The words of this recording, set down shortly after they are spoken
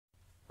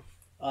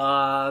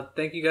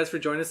Thank you guys for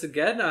joining us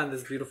again on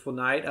this beautiful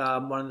night. In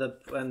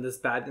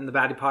the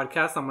Baddie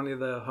Podcast. I'm one of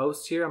the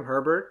hosts here. I'm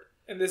Herbert.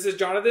 And this is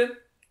Jonathan.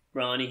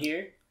 Ronnie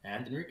here.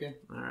 And Enrique.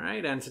 All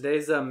right, and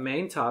today's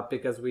main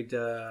topic that we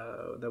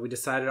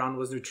decided on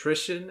was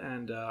nutrition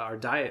and our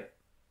diet.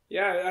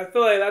 Yeah, I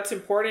feel like that's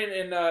important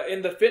in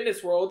the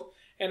fitness world,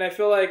 and I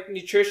feel like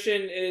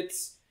nutrition,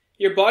 it's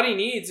your body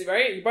needs,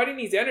 right? Your body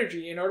needs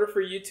energy in order for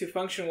you to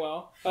function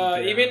well.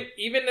 Even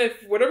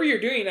if whatever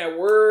you're doing at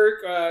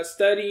work,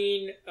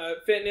 studying,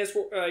 fitness,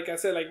 like I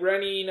said, like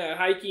running,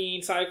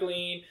 hiking,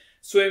 cycling,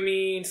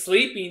 swimming,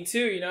 sleeping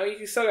too. You know,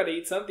 you still got to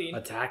eat something.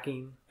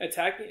 Attacking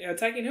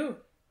who?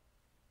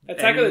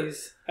 Attack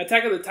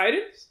of the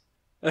Titans?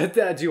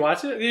 Do you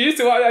watch it? I used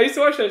to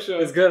watch that show.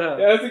 It's good, huh?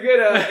 Yeah, it's good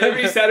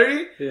every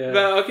Saturday. Yeah.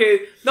 But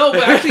okay, no,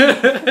 but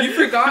actually, you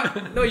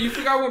forgot. No, you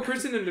forgot one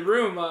person in the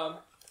room.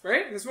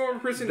 Right? There's one more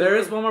person. There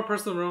is one more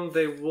person in the room.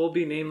 They will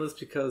be nameless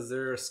because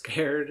they're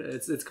scared.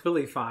 It's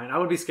completely fine. I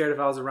would be scared if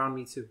I was around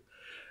me too.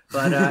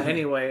 But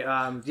anyway,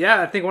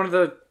 I think one of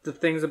the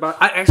things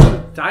about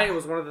diet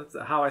was one of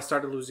how I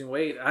started losing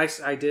weight.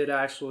 I did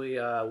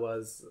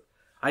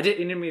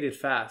intermittent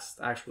fast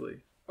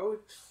actually. Oh,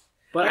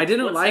 but I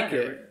didn't like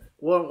it.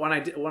 Well, when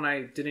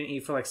I didn't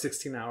eat for like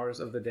 16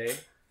 hours of the day.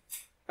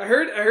 I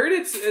heard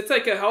it's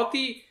like a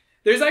healthy.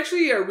 There's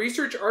actually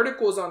research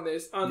articles on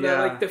this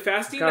the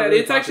fasting that really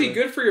it's popular. Actually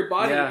good for your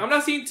body. Yeah. I'm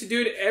not saying to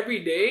do it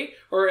every day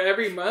or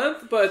every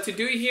month, but to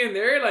do it here and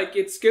there, like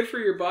it's good for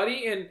your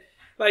body. And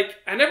like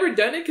I never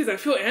done it because I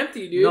feel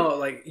empty, dude. No,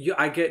 like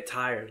I get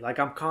tired. Like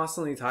I'm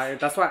constantly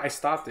tired. That's why I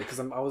stopped it because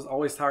I was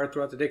always tired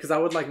throughout the day. Because I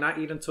would like not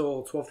eat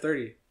until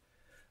 12:30.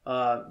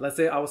 Let's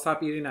say I would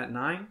stop eating at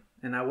 9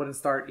 and I wouldn't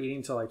start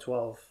eating till like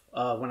 12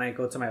 when I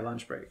go to my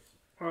lunch break.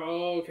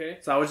 Oh, okay.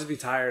 So I would just be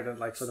tired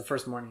for the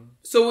first morning.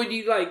 So would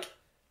you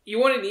you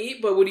wouldn't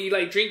eat, but would you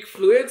drink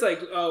fluids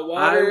like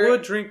water? I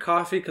would drink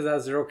coffee because it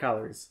has 0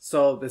 calories.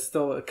 So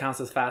it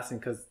counts as fasting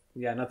because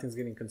nothing's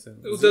getting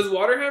consumed. Does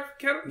water have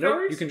calories?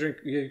 Nope,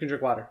 you can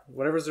drink water.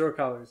 Whatever's 0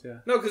 calories, yeah.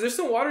 No, because there's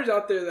some waters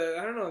out there that,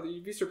 I don't know,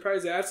 you'd be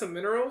surprised. They add some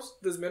minerals.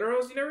 Does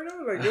minerals, you never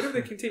know? Like, what if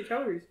they contain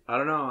calories? I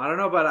don't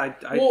know, but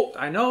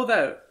I know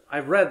that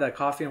I've read that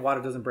coffee and water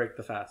doesn't break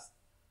the fast.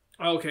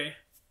 Okay.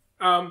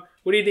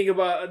 What do you think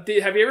about...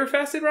 have you ever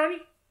fasted,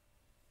 Ronnie?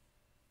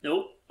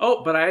 Nope.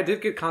 Oh, but I did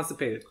get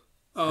constipated.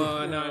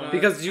 Oh, no.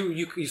 Because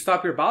you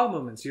stop your bowel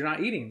movements. You're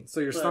not eating. So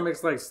your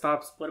stomach's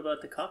stops... What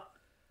about the coffee?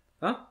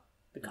 Huh?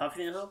 The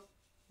coffee didn't help?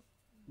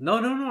 No.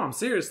 I'm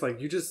serious. Like,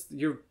 because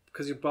your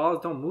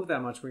bowels don't move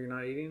that much when you're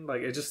not eating.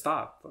 Like, it just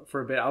stopped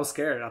for a bit. I was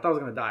scared. I thought I was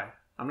going to die.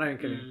 I'm not even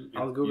kidding.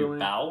 I was Googling your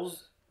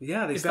bowels?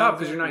 Yeah, they stop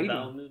because you're not eating.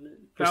 Bowel movement?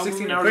 For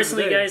 16 hours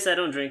Personally, a day. guys, I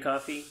don't drink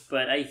coffee,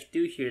 but I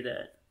do hear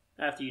that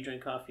after you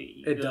drink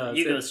coffee, you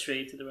go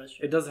straight to the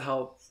restroom. It does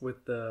help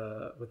with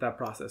that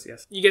process,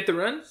 yes. You get the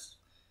runs?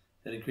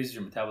 It increases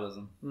your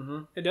metabolism. Mm-hmm.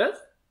 It does?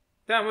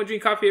 Damn, I'm going to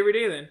drink coffee every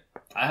day then.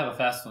 I have a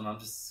fast one. I'm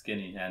just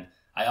skinny. And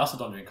I also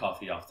don't drink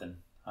coffee often.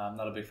 I'm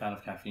not a big fan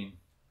of caffeine.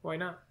 Why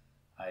not?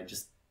 I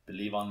just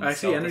believe on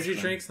actually, energy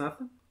drinks,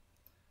 nothing?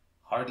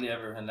 Hardly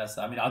ever, unless...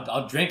 I mean,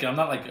 I'll drink it. I'm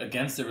not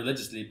against it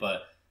religiously,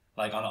 but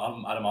out of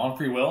my own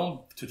free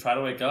will, to try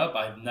to wake up,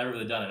 I've never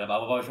really done it. I've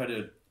always tried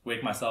to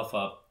wake myself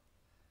up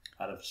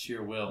out of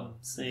sheer will,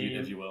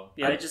 if you will.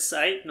 Yeah,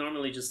 I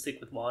normally just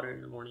stick with water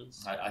in the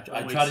mornings. I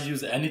try to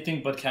use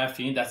anything but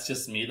caffeine. That's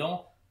just me,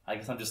 though. I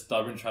guess I'm just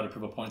stubborn, trying to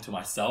prove a point to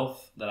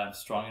myself that I'm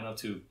strong enough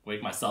to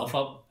wake myself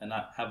up and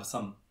not have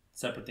some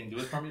separate thing do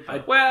it for me. I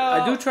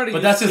do try to.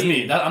 But that's just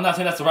me. I'm not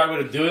saying that's the right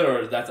way to do it,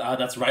 or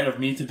that's right of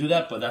me to do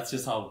that. But that's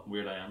just how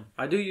weird I am.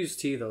 I do use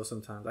tea though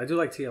sometimes. I do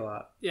like tea a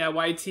lot. Yeah,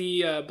 white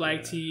tea,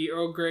 black tea,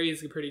 Earl Grey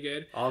is pretty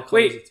good. All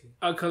colors of tea.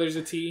 All colors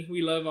of tea.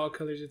 We love all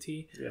colors of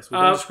tea. Yes, we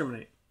don't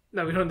discriminate.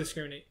 No, we don't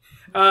discriminate.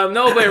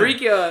 No, but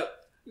Enrique,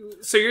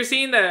 so you're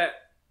saying that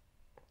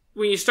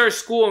when you start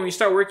school and when you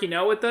start working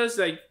out with us,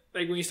 like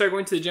when you start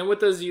going to the gym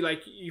with us,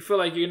 you feel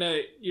like you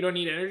don't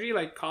need energy,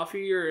 like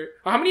coffee or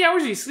how many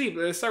hours do you sleep?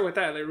 Let's start with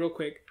that, real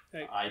quick.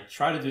 I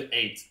try to do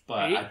 8,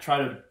 but 8? I try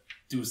to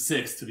do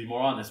 6 to be more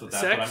honest with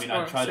that. 6? But I mean,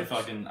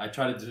 I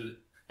try to do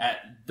at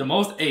the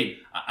most 8.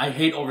 I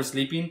hate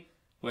oversleeping,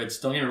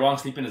 which don't get me wrong,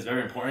 sleeping is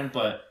very important,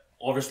 but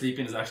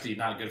oversleeping is actually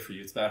not good for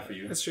you. It's bad for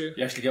you. That's true.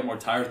 You actually get more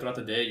tired throughout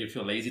the day. You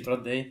feel lazy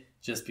throughout the day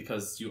just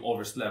because you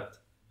overslept.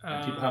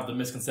 And people have the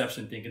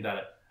misconception thinking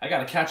that I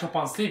gotta catch up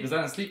on sleep because I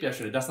didn't sleep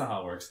yesterday. That's not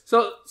how it works.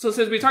 So since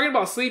we're talking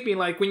about sleeping,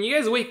 when you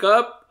guys wake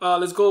up,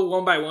 let's go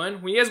one by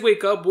one. When you guys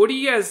wake up, what do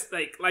you guys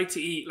like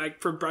to eat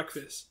for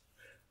breakfast?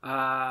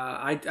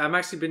 I'm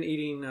actually been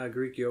eating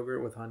Greek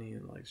yogurt with honey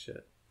and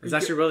shit. It's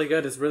actually really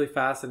good. It's really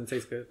fast and it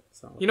tastes good.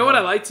 So you know what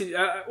I like to?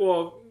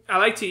 I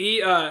like to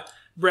eat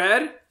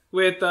bread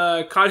with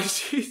cottage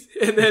cheese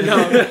and then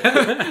no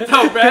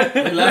bread.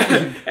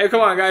 Hey,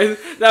 come on, guys.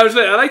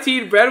 I like to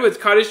eat bread with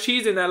cottage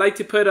cheese and I like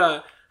to put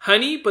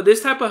honey, but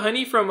this type of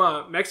honey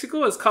from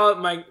Mexico is called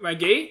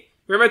maguey.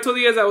 Remember I told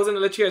you guys I wasn't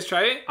gonna let you guys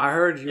try it? I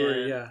heard you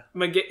were,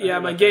 My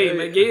gay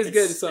is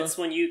good. So it's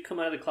when you come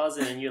out of the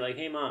closet and you're like,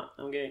 "Hey, mom,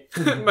 I'm gay."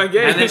 My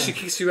gay, and then she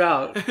kicks you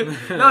out.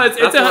 No, that's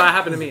what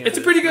happened to me. It's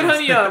a pretty good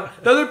honey.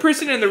 The other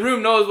person in the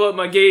room knows what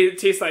my gay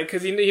tastes like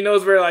because he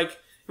knows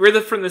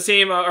we're from the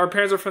same. Our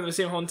parents are from the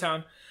same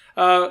hometown.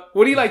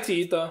 What do you like to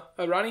eat though,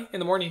 Ronnie, in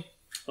the morning?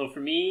 Oh,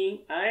 for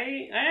me,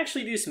 I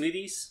actually do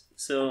smoothies.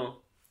 So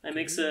I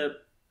mix up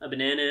a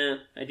banana.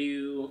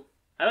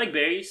 I like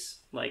berries,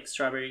 like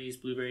strawberries,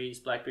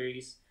 blueberries,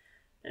 blackberries.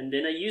 And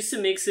then I used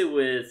to mix it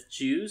with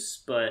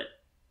juice, but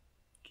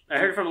I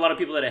heard from a lot of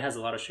people that it has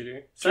a lot of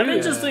sugar. So I've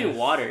been just doing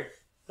water.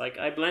 Like,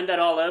 I blend that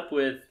all up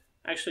with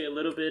actually a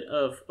little bit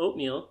of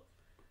oatmeal.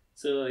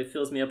 So it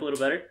fills me up a little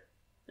better.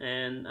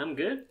 And I'm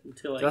good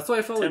until like. That's why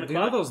I felt like. o'clock. Do you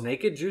know those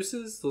naked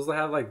juices? Those that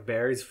have like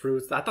berries,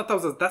 fruits. I thought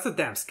that's a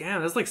damn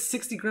scam. That's like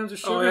 60 grams of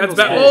sugar. Oh, that's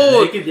bad.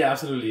 Oh, naked, yeah,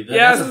 absolutely.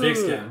 That's a big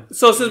scam.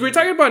 So since we're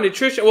talking about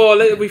nutrition, well,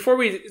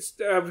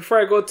 before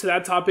I go to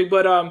that topic,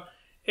 but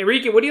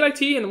Enrique, what do you like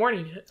to eat in the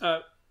morning?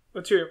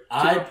 What's your?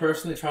 I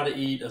personally try to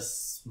eat a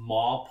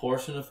small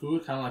portion of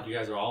food, kind of like you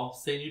guys are all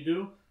saying you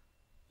do.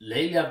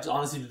 Lately, I've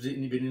honestly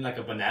been eating like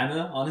a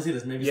banana. Honestly,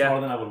 that's maybe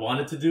smaller than I would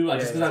want it to do.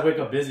 Just because I wake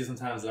up busy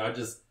sometimes, I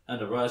just in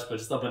a rush. But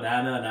just a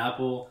banana, an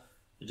apple,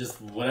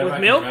 just whatever I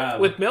can grab.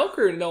 With milk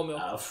or no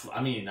milk?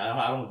 I mean,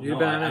 I don't know.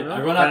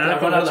 I run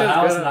out of the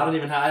house and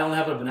I only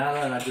have a banana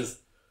and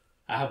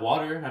I have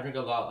water. I drink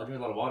a lot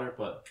of water,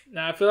 but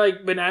I feel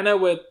like banana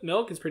with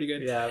milk is pretty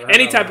good. Yeah,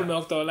 any type of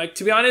milk though. Like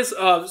to be honest,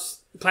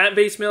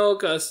 plant-based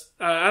milk.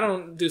 I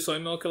don't do soy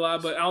milk a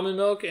lot, but almond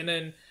milk and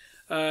then.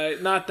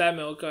 Not that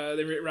milk,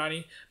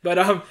 Ronnie. But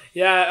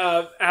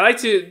I like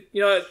to,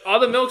 all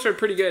the milks are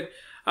pretty good.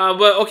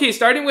 But okay,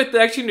 starting with the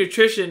actual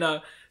nutrition.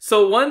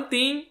 So one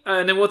thing,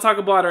 and then we'll talk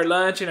about our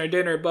lunch and our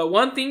dinner. But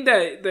one thing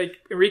that like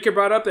Enrique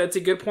brought up that's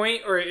a good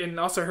point, and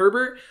also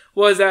Herbert,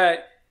 was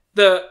that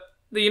the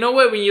you know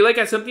what, when you look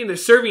at something, the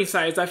serving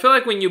size. I feel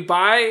like when you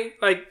buy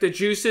like the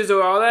juices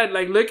or all that,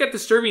 like look at the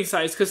serving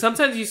size, because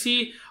sometimes you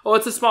see, oh,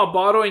 it's a small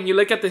bottle, and you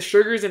look at the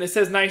sugars and it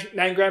says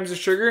 9 grams of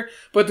sugar,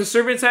 but the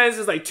serving size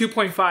is like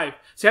 2.5.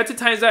 So you have to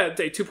times that,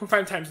 like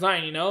 2.5 times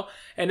 9,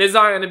 and it's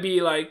not gonna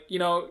be like,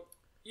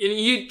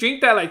 you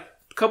drink that like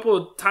a couple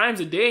of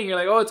times a day, and you're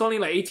like, oh, it's only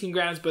like 18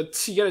 grams,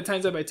 but you gotta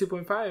times that by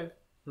 2.5.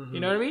 Mm-hmm.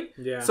 You know what I mean?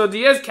 Yeah. So do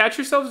you guys catch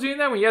yourselves doing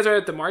that when you guys are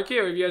at the market,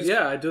 or you guys?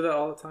 Yeah, I do that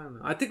all the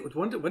time. I think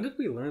when did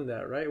we learn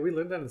that? Right? We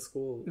learned that in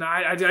school. No,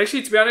 I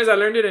actually, to be honest, I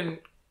learned it in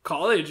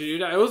college,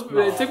 dude.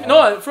 It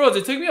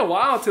took me a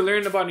while to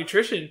learn about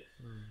nutrition.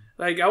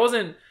 Like I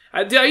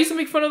used to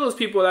make fun of those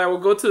people that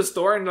would go to the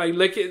store and like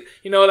lick it.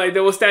 Like they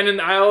will stand in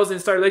the aisles and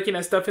start licking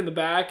at stuff in the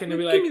back, and they'll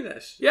be like, "Give me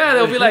that shit." Yeah,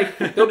 they'll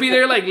be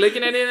there like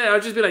licking at it, and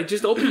I'll just be like,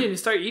 "Just open it and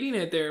start eating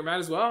it there. Might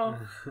as well."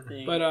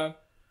 But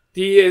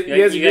do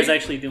you guys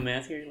actually do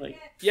math here? Like,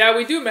 yeah,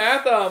 we do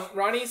math,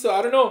 Ronnie. So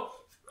I don't know.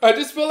 I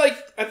just feel like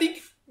I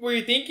think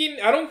we're thinking.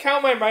 I don't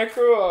count my my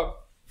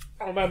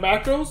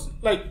macros.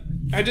 Like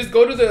I just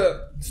go to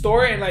the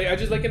store and like I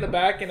just look in the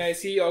back and I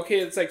see, okay,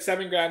 it's like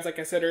 7 grams, like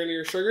I said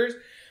earlier, sugars.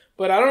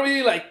 But I don't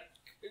really like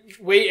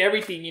weigh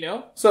everything,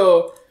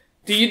 So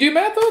do you do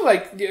math though?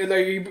 Like or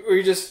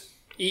you just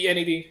eat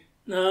anything?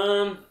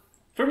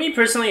 For me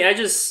personally, I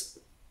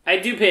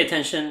do pay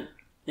attention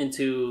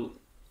into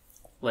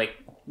like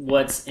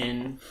what's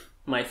in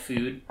my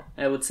food,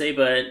 I would say,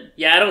 but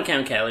yeah, I don't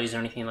count calories or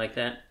anything like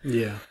that.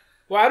 Yeah.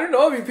 Well, I don't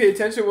know if you pay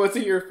attention to what's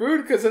in your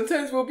food, because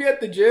sometimes we'll be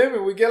at the gym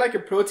and we get like a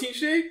protein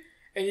shake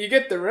and you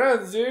get the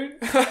runs, dude.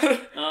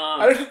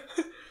 I don't know.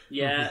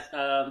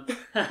 Yeah.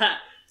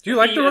 Do you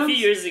like the runs? A few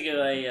years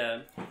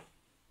ago,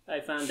 I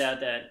found out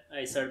that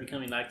I started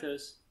becoming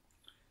lactose.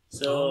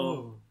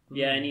 So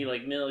I need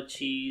like milk,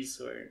 cheese,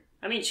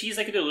 cheese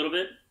I could do a little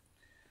bit,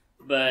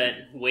 but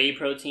whey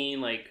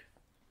protein, like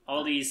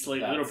all these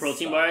like little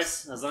protein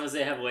bars, as long as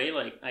they have whey,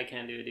 like I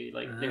can't do it, dude.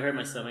 Like they hurt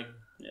my stomach.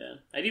 Yeah,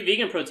 I do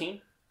vegan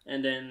protein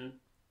and then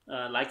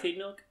lactate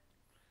milk.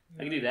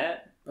 I can do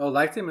that. Oh,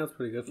 lactate milk's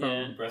pretty good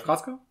from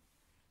Costco.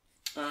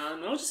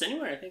 No, just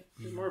anywhere. I think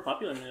it's more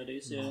popular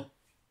nowadays. Yeah.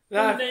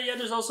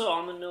 There's also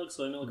almond milk,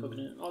 soy milk,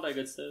 coconut, all that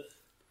good stuff.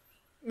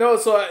 No,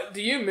 so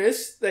do you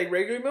miss like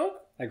regular milk?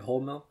 Like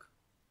whole milk?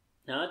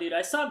 No, dude,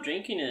 I stopped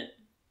drinking it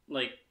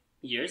like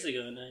years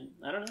ago, and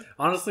I don't know.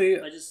 Honestly,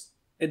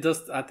 it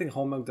does. I think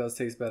whole milk does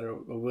taste better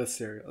with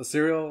cereal. A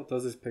cereal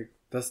does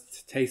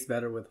taste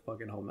better with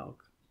fucking whole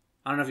milk.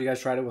 I don't know if you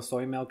guys tried it with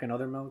soy milk and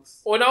other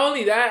milks. Well, not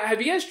only that, have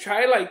you guys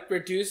tried like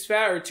reduced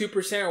fat or 2%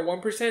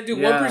 or 1%? Dude,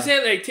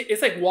 1% like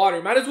it's like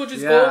water. Might as well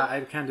just go. I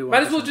can't do 1%.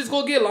 Might as well just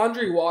go get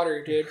laundry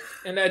water, dude,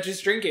 and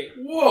just drink it.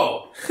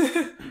 Whoa.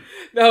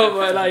 No,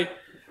 but like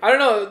I don't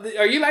know.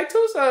 Are you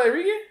lactose,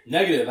 Enrique?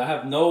 Negative. I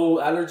have no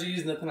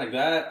allergies, nothing like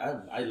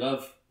that. I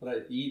love what I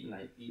eat, and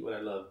I eat what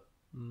I love.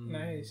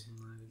 Nice.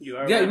 You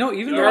are. Yeah, right.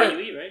 Even though you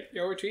eat, right?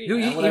 You're what you eat.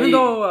 Even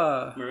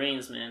though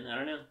Marines, man, I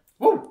don't know.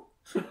 Whoa.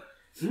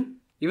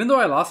 Even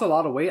though I lost a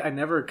lot of weight, I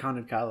never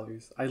counted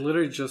calories. I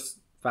literally just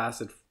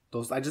fasted.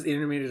 I just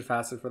intermittent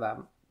fasted for that,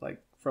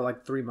 like for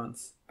like 3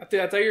 months. I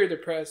thought you were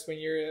depressed when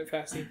you were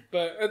fasting,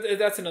 but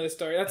that's another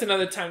story. That's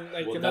another time.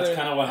 Like that's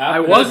kind of what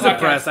happened. I was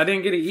depressed. I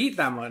didn't get to eat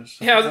that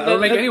much. Yeah, I don't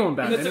make anyone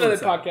bad. That's another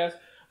podcast.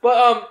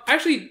 But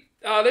actually,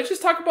 let's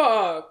just talk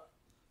about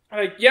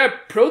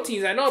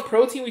proteins. I know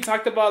protein we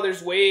talked about.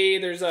 There's whey.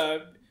 There's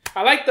I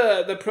like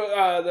the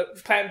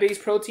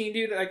plant-based protein,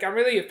 dude. Like I'm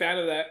really a fan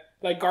of that.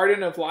 Like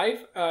Garden of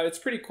Life. It's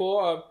pretty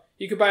cool.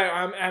 You could buy it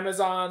on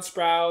Amazon,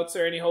 Sprouts,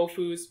 or any Whole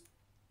Foods.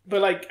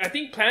 But like I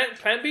think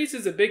plant-based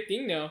is a big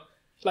thing now.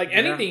 Like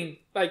anything,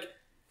 like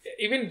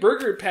even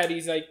burger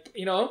patties, like Have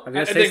you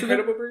guys tasted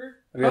Incredible Burger.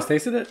 Have you guys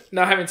tasted it?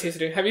 No, I haven't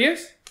tasted it. Have you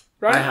guys?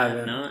 Right? I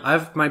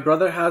haven't. My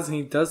brother has, and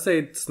he does say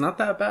it's not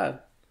that bad.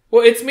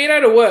 Well, it's made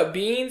out of what?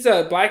 Beans,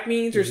 black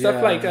beans, or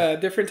stuff like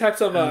different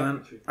types of.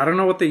 I don't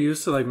know what they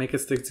use to like make it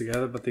stick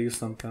together, but they use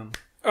something.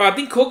 Oh, I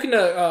think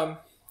coconut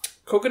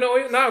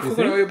oil, not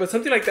coconut oil, but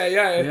something like that.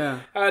 Yeah.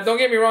 Don't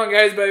get me wrong,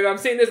 guys, but if I'm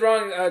saying this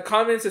wrong,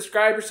 comment,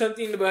 subscribe, or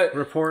something. But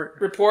report.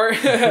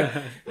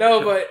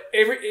 No, but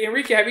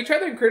Enrique, have you tried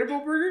the Incredible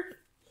Burger?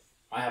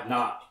 I have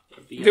not.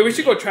 Dude, we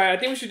should go try it. I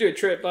think we should do a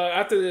trip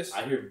after this.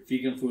 I hear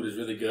vegan food is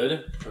really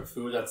good for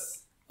food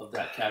that's of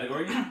that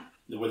category,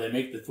 where they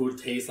make the food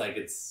taste like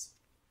it's,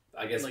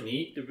 I guess, like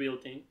meat. The real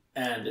thing.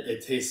 And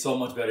it tastes so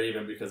much better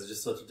even because it's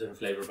just such a different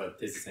flavor, but it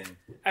tastes the same.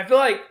 I feel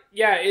like,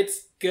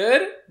 it's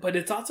good, but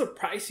it's also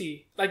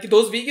pricey. Like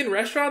those vegan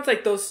restaurants,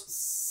 like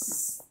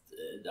those...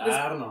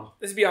 I don't know.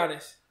 Let's be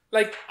honest.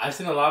 Like I've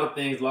seen a lot of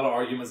things, a lot of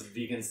arguments of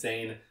vegans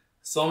saying,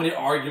 so many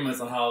arguments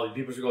on how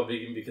people should go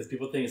vegan because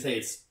people think,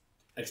 it's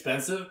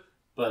expensive,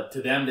 but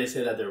to them, they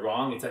say that they're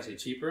wrong. It's actually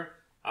cheaper.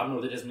 I don't know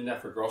if they just mean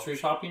that for grocery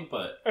shopping,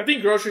 but... I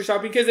think grocery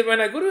shopping, because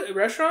when I go to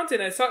restaurants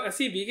and I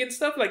see vegan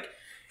stuff, like,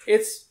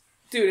 it's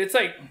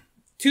like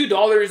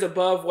 $2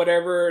 above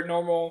whatever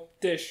normal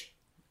dish.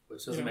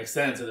 Which doesn't make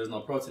sense if there's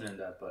no protein in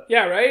that, but...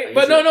 Yeah, right?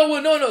 But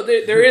no,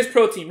 there is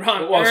protein,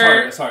 Ron. Well,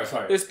 sorry.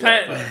 There's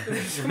plant...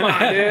 Come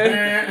on,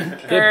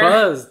 dude. Get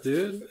buzzed,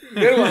 dude.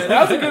 Good one.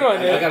 That was a good one,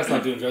 dude. I gotta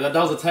stop doing drugs.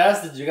 That was a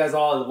test. Did you guys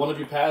one of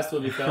you passed, two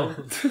of you failed?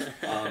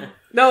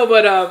 No,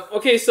 but,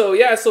 okay, so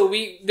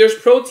there's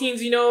proteins,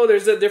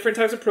 there's different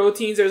types of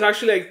proteins. There's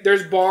actually,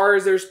 there's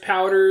bars, there's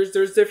powders,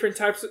 there's different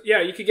types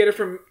you could get it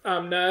from,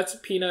 nuts,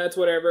 peanuts,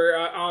 whatever,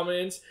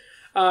 almonds.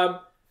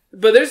 But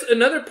there's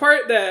another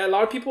part that a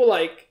lot of people,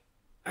 I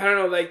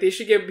don't know, they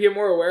should be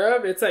more aware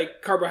of. It's,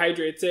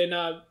 carbohydrates. And,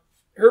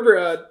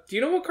 Herbert, do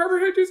you know what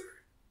carbohydrates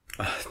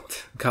are?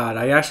 God,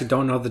 I actually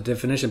don't know the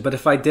definition, but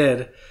if I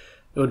did,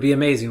 it would be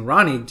amazing.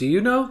 Ronnie, do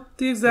you know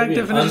the exact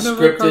definition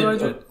of a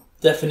carbohydrate?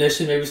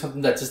 Definition, maybe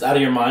something that's just out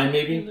of your mind,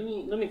 maybe?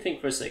 Let me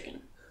think for a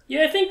second.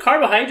 Yeah, I think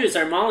carbohydrates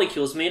are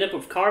molecules made up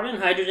of carbon,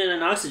 hydrogen,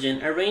 and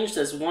oxygen arranged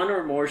as one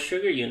or more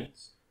sugar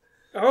units.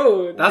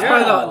 Oh, that's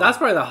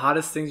probably the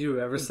hottest things you've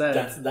ever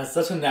said. That's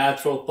such a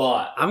natural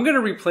thought. I'm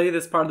gonna replay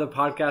this part of the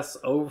podcast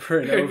over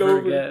and over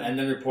again, and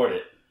then report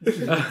it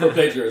for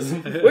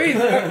plagiarism.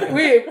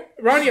 Wait,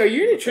 Ronnie, are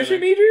you a nutrition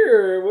major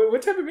or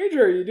what type of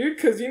major are you, dude?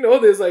 Because you know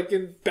this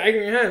in back of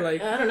your hand, I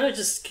don't know. It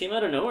just came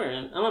out of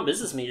nowhere. I'm a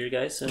business major,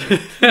 guys, so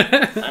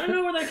I don't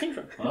know where that came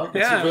from. Well,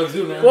 that's what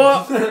do, man.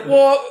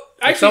 Well.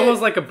 Actually, it's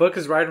almost like a book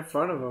is right in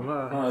front of him,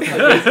 huh?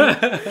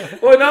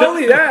 Well, not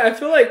only that, I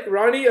feel like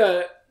Ronnie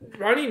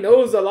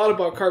knows a lot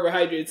about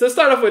carbohydrates. Let's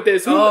start off with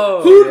this.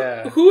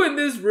 Who in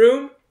this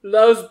room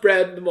loves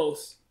bread the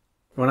most?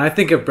 When I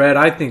think of bread,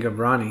 I think of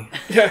Ronnie.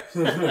 Yeah,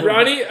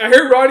 Ronnie. I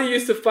heard Ronnie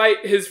used to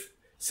fight his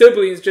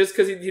siblings just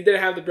because he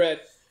didn't have the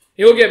bread.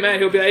 He'll get mad.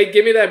 He'll be like, "Hey,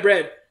 give me that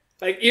bread."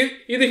 Like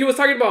either he was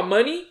talking about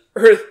money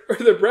or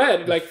the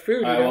bread, like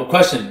food. All right. Well,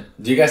 question: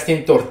 do you guys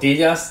think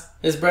tortillas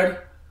is bread?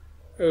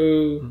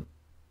 Ooh.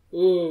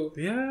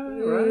 Yeah.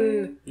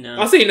 Right. No.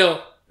 I'll say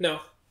no. No.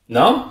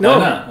 Why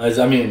not?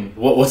 I mean,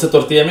 what's a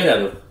tortilla made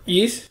out of?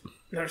 Yeast.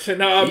 No,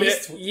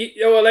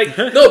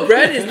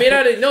 bread is made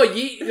out of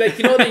yeast. They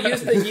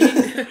use the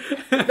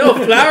yeast. No,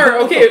 flour.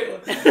 Okay,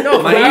 no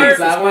flour.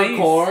 Flour,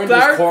 corn.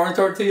 There's corn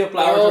tortilla,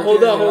 flour. Oh,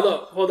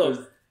 hold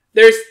on.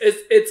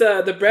 It's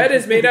the bread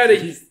is made out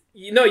of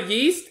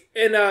yeast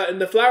and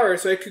the flour,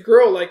 so it could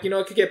grow. It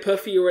could get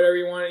puffy or whatever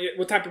you want.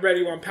 What type of bread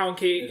you want? Pound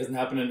cake. It doesn't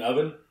happen in an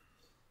oven.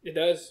 It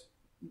does.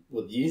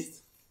 With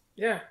yeast.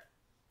 Yeah.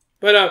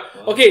 But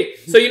okay,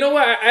 so you know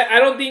what? I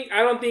don't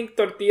think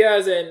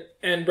tortillas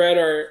and bread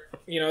are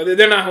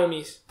they're not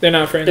homies. They're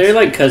not friends. They're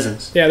like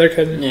cousins. Yeah, they're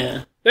cousins.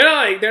 Yeah.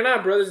 They're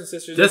not brothers and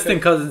sisters.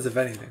 Distant cousins, if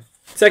anything.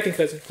 Second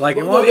cousin.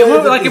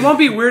 It won't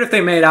be weird if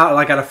they made out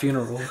at a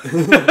funeral.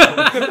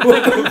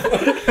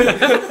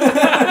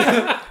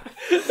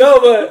 No,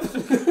 but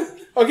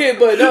okay,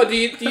 but no. Do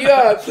you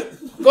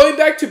going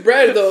back to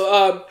bread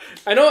though?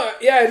 I know.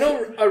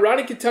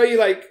 Ronnie can tell you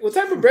what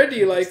type of bread do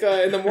you like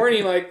in the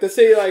morning? To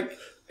say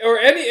or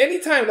any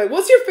time.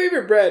 What's your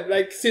favorite bread?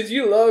 Since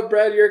you love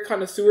bread, you're a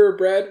connoisseur of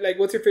bread.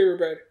 What's your favorite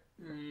bread?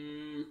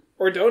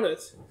 Or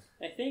donuts?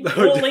 I think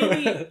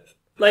lately,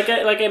 like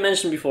I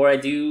mentioned before, I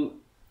do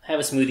have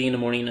a smoothie in the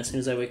morning as soon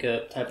as I wake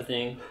up, type of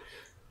thing,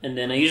 and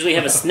then I usually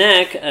have a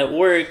snack at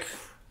work,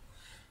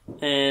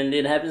 and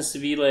it happens to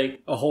be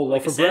a whole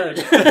loaf of bread.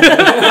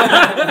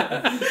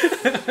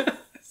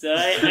 So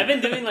I've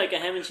been doing like a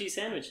ham and cheese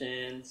sandwich,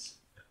 and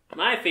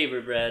my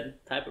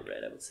favorite type of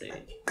bread, I would say,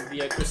 would be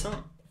a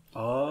croissant.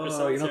 Oh,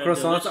 Croissants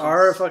croissants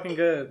are fucking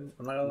good.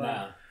 I'm not gonna lie.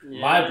 Nah.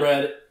 Yeah. My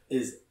bread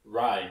is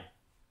rye.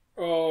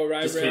 Oh,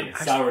 rye Just bread. kidding.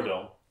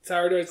 Sourdough.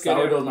 Sourdough is good.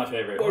 Sourdough's my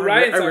favorite. Well,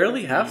 rye and I sourdough.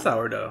 rarely have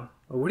sourdough.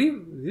 What do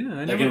you? Yeah, I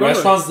Like never in go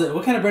restaurants,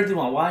 what kind of bread do you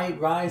want? White,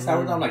 rye,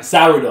 sourdough? I'm like,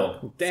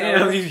 sourdough.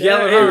 Damn, you Yeah,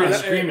 yell it yeah, out. I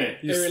scream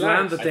it. You Hey,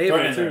 slam the relax. I table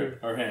threaten too. her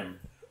or him.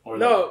 Or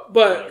No, them,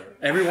 but whatever.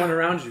 Everyone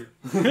around you.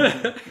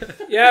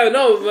 yeah,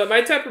 no, but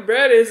my type of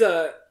bread is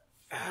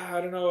I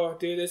don't know,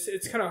 dude.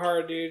 It's kind of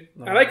hard, dude.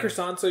 I like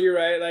croissants, so you're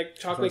right. Like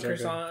chocolate Croissants are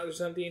croissant or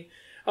something.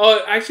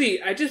 Oh,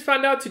 actually, I just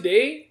found out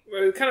today.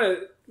 It kind of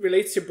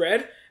relates to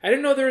bread. I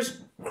didn't know there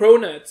was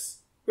cronuts,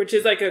 which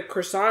is like a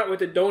croissant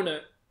with a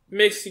donut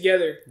mixed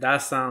together. That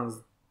sounds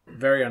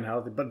very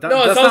unhealthy, but that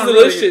No, it does sounds sound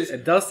really- delicious.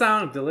 it does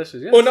sound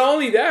delicious. Yes. Well, not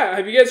only that,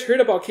 have you guys heard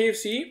about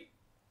KFC?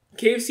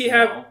 KFC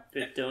have No.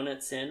 The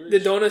donut sandwich. the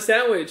donut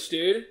sandwich,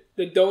 dude.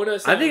 The donut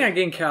sandwich. I think I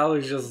gain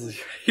calories just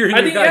hearing I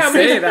you think, guys yeah, I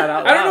mean, say that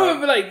out loud. I don't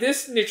know if like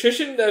this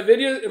nutrition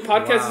video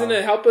podcast is Wow.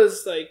 gonna help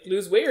us like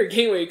lose weight or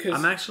gain weight. Cause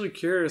I'm actually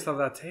curious how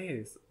that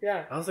tastes.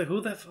 yeah, I was like,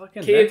 who the fuck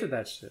invented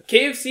that shit?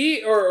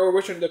 KFC or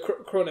which one? The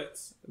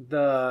cronuts.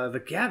 The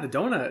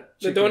donut.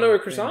 The chicken donut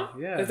with thing. croissant.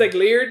 Yeah. It's like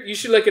layered. You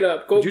should look it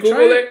up. Go Did you Google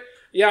try it.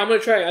 Yeah, I'm gonna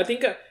try it. I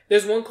think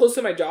there's one close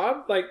to my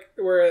job, like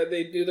where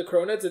they do the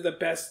cronuts. It's the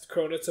best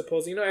cronuts,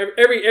 supposedly. You know,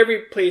 every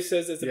place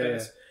says it's the Yeah,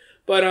 best.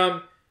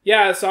 But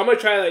yeah. So I'm gonna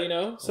try that. You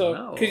know,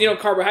 so because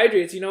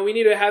carbohydrates. You know, we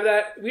need to have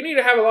that. We need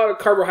to have a lot of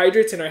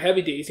carbohydrates in our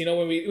heavy days. You know,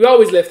 when we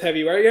always lift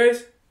heavy, right,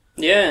 guys?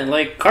 Yeah,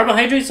 like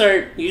carbohydrates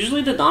are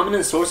usually the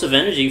dominant source of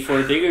energy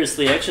for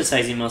vigorously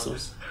exercising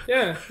muscles.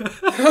 Yeah.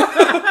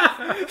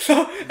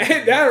 So,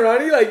 hey, damn,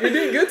 Ronnie, like you're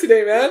doing good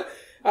today, man.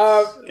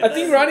 I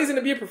think Ronnie's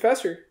gonna be a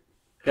professor.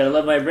 Gotta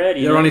love my bread,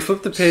 you Yeah, know? Ronnie,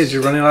 flip the page.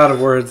 You're running out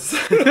of words.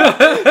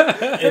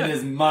 In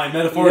his mind,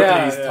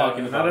 metaphorically, he's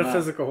talking about not a now.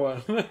 physical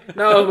one.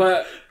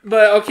 No,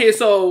 but okay,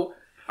 so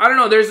I don't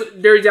know.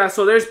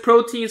 There's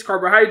proteins,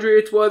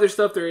 carbohydrates. What other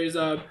stuff there is?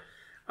 Fats.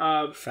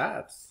 of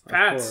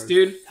Fats, course.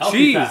 dude. Healthy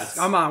Cheese. fats.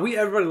 Come on,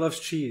 everybody loves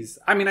cheese.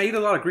 I mean, I eat a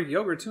lot of Greek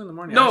yogurt too in the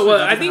morning. No, Actually, well,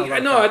 that I doesn't think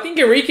have a lot of I fat. think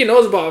Enrique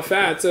knows about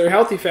fats or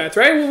healthy fats,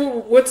 right?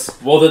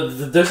 What's Well,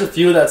 there's a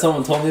few that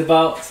someone told me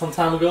about some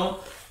time ago.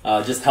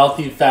 Just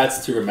healthy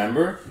fats to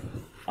remember.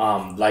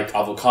 Like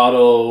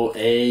avocado,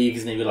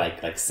 eggs, maybe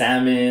like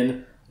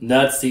salmon,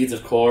 nuts, seeds,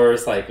 of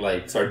course,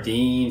 like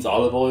sardines,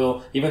 olive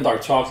oil, even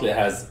dark chocolate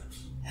has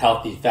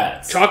healthy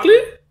fats.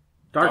 chocolate?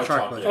 Dark Dark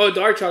chocolate. chocolate. Oh,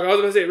 dark chocolate. I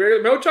was gonna say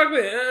regular milk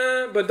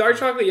chocolate, but dark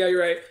chocolate. Yeah,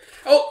 you're right.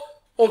 Oh,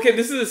 okay.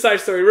 This is a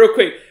side story, real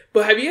quick.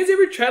 But have you guys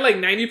ever tried like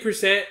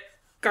 90%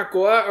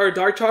 cocoa or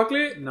dark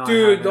chocolate? No, I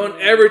dude, haven't. don't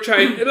ever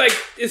try it. Like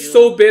it's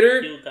so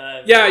bitter. You'll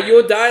die. Yeah,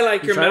 you'll die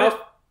like your tried mouth. it?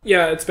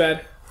 Yeah, it's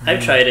bad.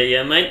 I've tried it,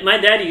 yeah. My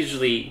dad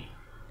usually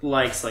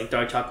likes like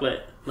dark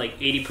chocolate, like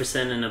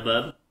 80% and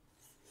above.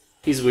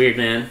 He's weird,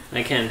 man.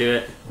 I can't do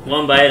it.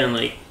 One bite and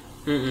like,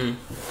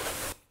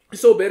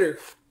 It's so bitter.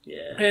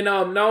 yeah. And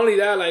not only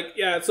that, like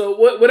yeah. So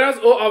what else?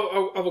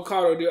 Oh,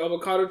 avocado, dude.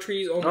 Avocado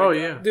trees. Oh, my Oh, God.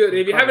 yeah. dude.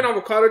 If you have an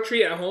Avocado. avocado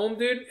tree at home,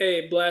 dude,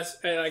 hey,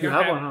 bless. Hey, like You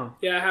I have one, huh?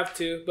 Yeah, I have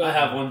two. But I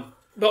have one.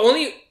 But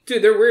only,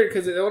 dude, they're weird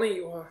because it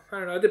only. Well, I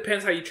don't know. It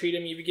depends how you treat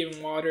them. If you give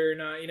them water or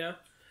not, you know.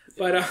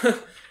 But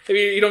if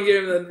you don't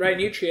give them the right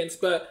nutrients,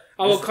 but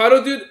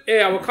avocado, dude.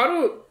 Hey,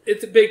 avocado.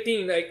 It's a big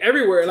thing. Like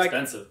everywhere. Like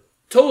Expensive.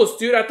 toast,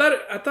 dude. I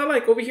thought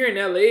like over here in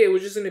LA, it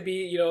was just gonna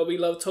be, we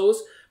love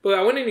toast. But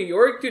I went to New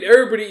York, dude.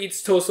 Everybody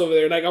eats toast over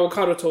there, like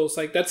avocado toast.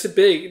 Like that's a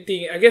big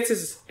thing. I guess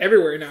it's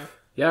everywhere now.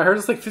 Yeah, I heard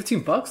it's like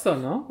 $15 though,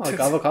 no? Like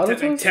avocado Like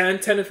toast? 10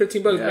 to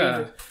 $15.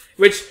 Yeah.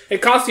 Which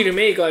it costs you to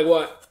make like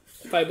what?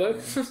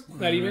 $5?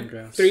 Not even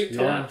guess. 3.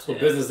 Yeah. So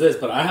business this,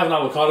 but I have an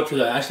avocado tree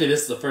that actually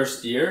this is the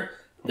first year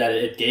that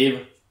it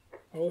gave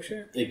Oh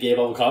shit.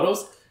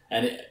 avocados.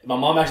 And my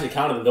mom actually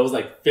counted them. There was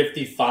like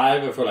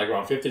 55 or for like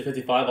around 50 to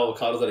 55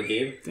 avocados that it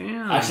gave.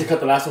 Damn. I actually cut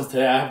the last ones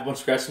today. I have a bunch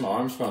of scratches on my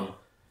arms from.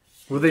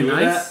 Were they doing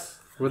nice?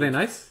 Were they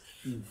nice?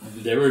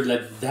 They were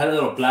like, they had a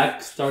little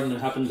black starting to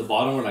happen at the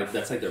bottom where like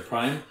that's like their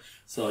prime.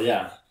 So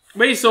yeah.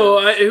 Wait,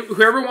 so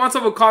whoever wants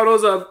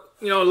avocados,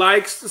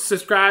 likes,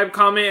 subscribe,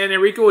 comment, and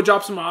Enrique will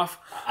drop some off.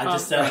 I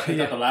just said I picked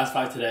up the last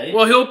 5 today.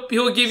 Well,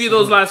 he'll give you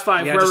those last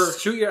 5. Yeah, wherever.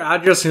 just shoot your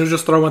address and you'll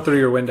just throw one through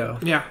your window.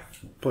 Yeah.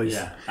 Please.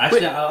 Yeah.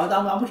 Actually,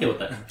 I'm okay with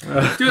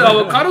that. Dude,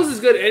 avocados is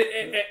good.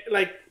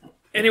 Like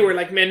anywhere,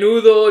 like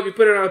menudo. If you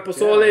put it on a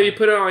pozole, if you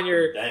put it on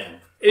your, Damn.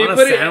 if On you a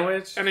put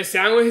sandwich? it on a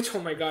sandwich.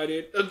 Oh my god,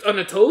 dude! On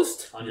a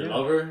toast, On your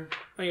lover.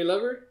 on your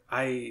liver.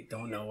 I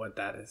don't know what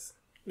that is.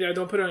 Yeah,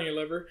 don't put it on your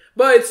liver.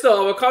 But it's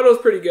still avocado is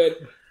pretty good.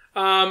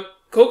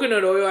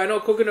 Coconut oil. I know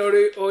coconut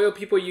oil.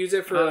 People use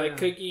it for like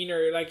cooking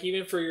or like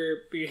even for your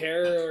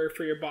hair or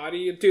for your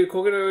body. Dude,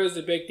 coconut oil is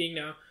a big thing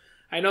now.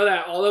 I know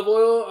that olive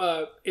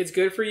oil, it's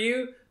good for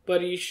you, but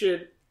you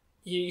should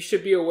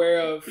be aware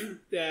of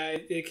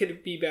that it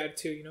could be bad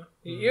too.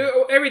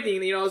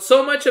 Everything.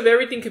 So much of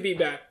everything could be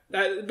bad.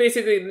 That's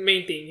basically the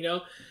main thing.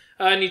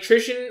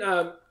 nutrition,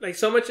 like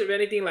so much of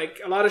anything, like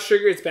a lot of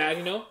sugar is bad,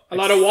 you know? A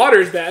lot of water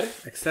is bad.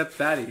 Except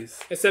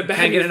Baddies. Except Baddies.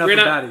 Can't get enough of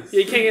Baddies.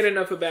 You can't get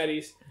enough of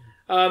Baddies.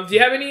 Do you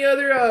have any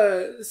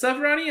other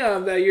stuff, Ronnie,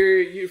 that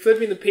you're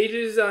flipping the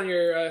pages on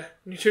your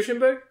nutrition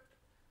book?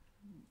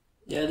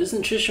 Yeah, this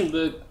nutrition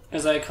book,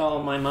 as I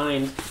call my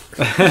mind,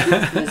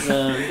 is,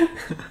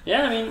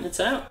 yeah, I mean, it's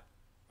out.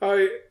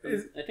 I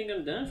think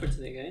I'm done for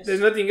today, guys. There's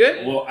nothing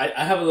good? Well,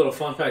 I have a little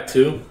fun fact,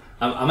 too.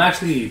 I'm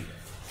actually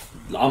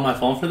on my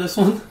phone for this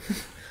one,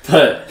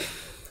 but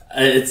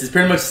it's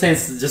pretty much saying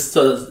just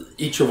to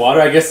eat your water.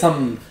 I guess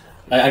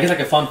like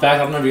a fun fact,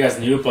 I don't know if you guys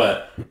knew,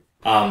 but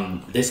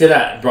they say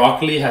that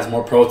broccoli has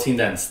more protein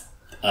than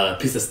a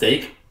piece of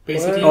steak,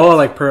 basically. Oh,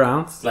 like per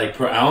ounce? Like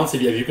per ounce.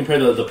 If you compare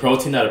the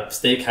protein that a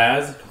steak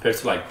has compared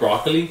to like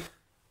broccoli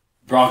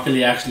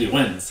actually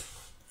wins.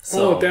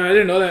 So, damn, I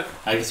didn't know that.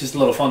 I guess just a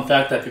little fun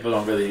fact that people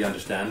don't really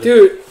understand.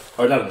 Dude.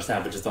 Or not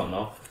understand, but just don't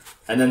know.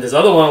 And then there's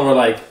other one where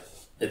like,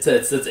 it's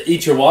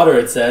eat your water,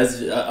 it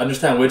says.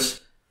 Understand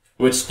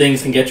which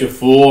things can get you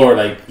full or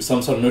like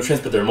some sort of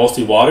nutrients, but they're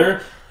mostly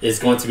water. Is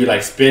going to be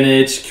like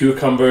spinach,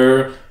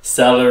 cucumber,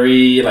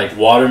 celery, like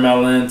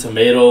watermelon,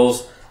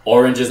 tomatoes,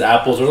 oranges,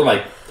 apples. Those are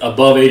like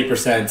above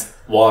 80%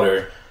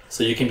 water.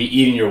 So you can be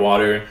eating your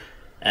water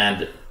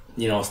and,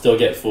 you know, still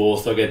get full,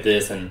 still get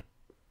this, and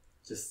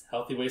just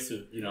healthy ways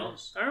to, you know.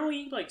 Aren't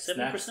we like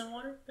 7%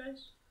 water,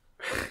 guys?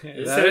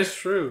 That is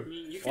true. I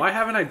mean, why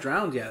haven't I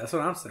drowned yet? That's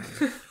what I'm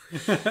saying.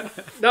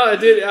 No,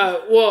 dude.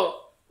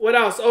 Well, what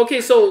else?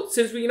 Okay, so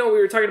since we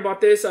were talking about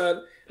this,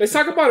 let's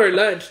talk about our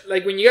lunch.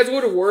 Like when you guys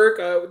go to work,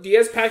 do you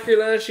guys pack your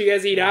lunch? Do you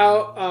guys eat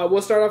out?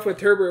 We'll start off with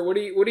Herbert. What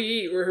do you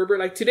eat? Or Herbert,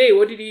 like today,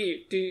 what did you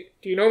eat?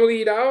 Do you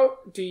normally eat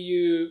out? Do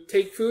you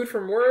take food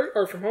from work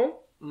or from home?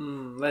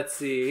 Let's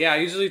see. Yeah, I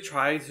usually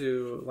try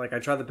to, I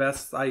try the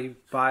best. I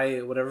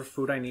buy whatever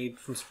food I need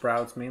from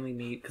Sprouts, mainly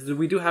meat. Because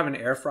we do have an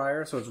air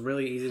fryer, so it's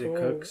really easy to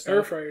cook stuff.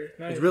 Air fryer,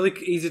 nice. It's really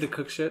easy to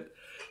cook shit.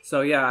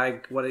 So yeah, I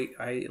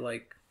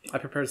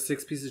prepared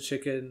 6 pieces of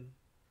chicken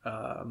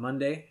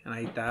Monday, and I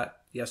ate that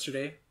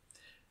yesterday.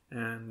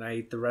 And I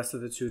ate the rest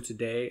of the 2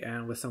 today,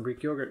 and with some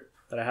Greek yogurt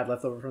that I had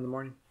left over from the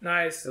morning.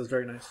 Nice. It was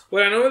very nice.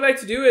 What I normally like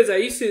to do is I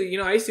used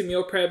to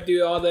meal prep,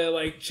 do all the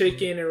like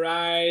chicken and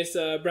rice,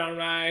 brown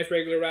rice,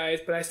 regular rice.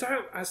 But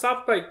I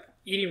stopped like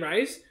eating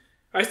rice.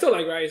 I still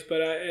like rice,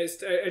 but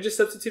I just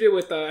substituted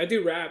with I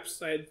do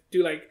wraps. I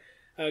do like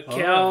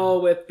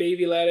kale with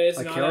baby lettuce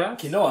and all that.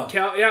 Quinoa.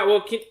 Kale, yeah.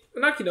 Well,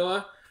 not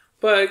quinoa,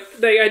 but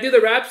like I do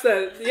the wraps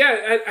that.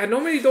 Yeah, I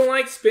normally don't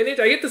like spinach.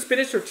 I get the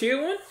spinach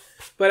tortilla one.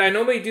 But I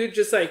normally do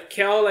just like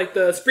kale, like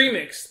the spring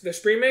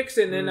mix,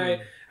 and then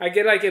I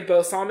get like a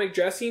balsamic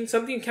dressing,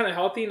 something kind of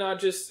healthy, not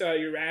just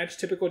your ranch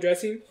typical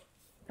dressing.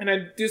 And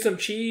I do some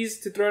cheese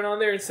to throw it on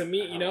there and some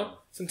meat,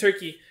 some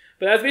turkey.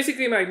 But that's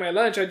basically my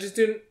lunch. I just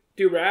do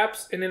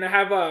wraps, and then I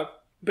have a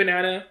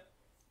banana,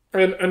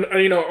 and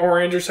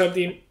orange or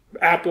something,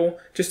 apple,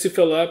 just to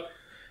fill up.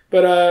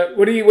 But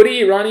what do you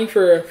eat, Ronnie,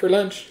 for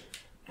lunch?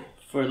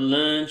 For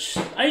lunch,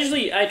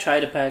 I try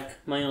to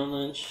pack my own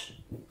lunch.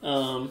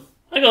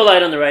 I go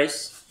light on the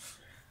rice.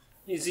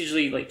 It's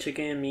usually like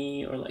chicken,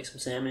 meat, or like some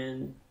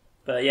salmon.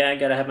 But yeah, I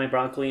gotta have my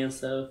broccoli and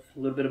stuff. A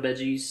little bit of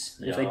veggies.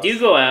 And if I do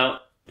go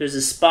out, there's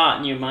a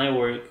spot near my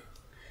work.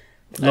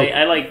 Nope.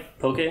 I like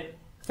poke.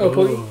 Oh,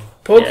 poke.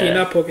 Poke, yeah.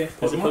 Not poke.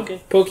 Is it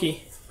poke? Poke.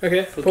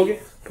 Okay.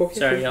 Poke.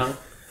 Sorry, y'all.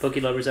 Poke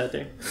lovers out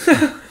there.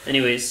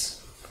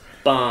 Anyways,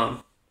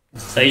 bomb.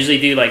 So I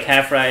usually do like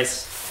half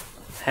rice,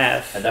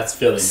 half and that's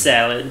filling.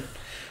 Salad.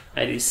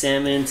 I do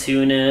salmon,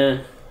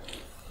 tuna,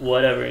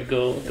 whatever.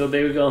 Go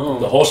big or go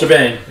home. The whole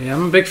shebang. Yeah,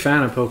 I'm a big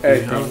fan of poke.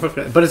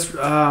 But it's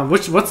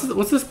what's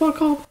this spot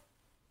called?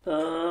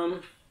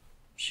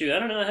 Shoot, I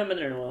don't know. I haven't been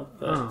there in a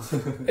while.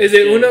 Is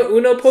it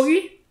Uno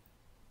Poke?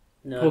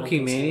 No.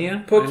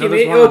 Pokemania?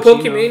 Pokemania. Oh,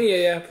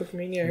 Pokemania. Yeah,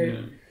 Pokemania. I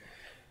heard.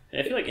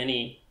 I feel like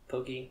any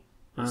poke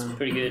is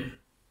pretty good.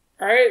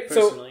 All right,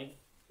 personally.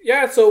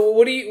 So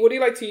what do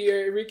you like to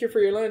eat, Enrique, for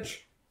your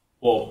lunch?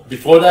 Well,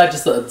 before that,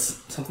 just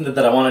something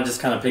that I want to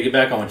just kind of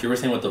piggyback on what you were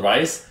saying with the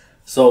rice.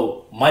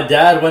 So my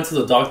dad went to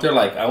the doctor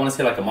I want to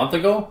say a month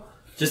ago,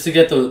 just to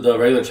get the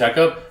regular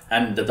checkup,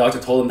 and the doctor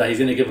told him that he's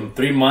going to give him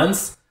 3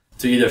 months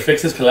to either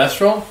fix his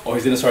cholesterol or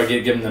he's going to start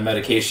giving the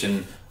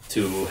medication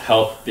to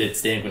help it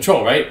stay in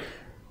control, right?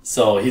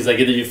 So he's like,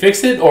 either you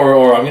fix it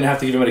or I'm going to have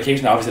to give you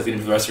medication. Obviously, that's going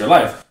to be for the rest of your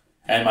life.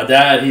 And my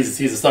dad, he's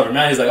a stubborn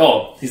man. He's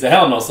like, he's a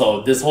hell no.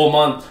 So this whole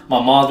month,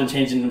 my mom's been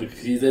changing.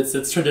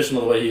 It's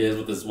traditional the way he is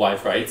with his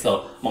wife, right?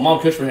 So my mom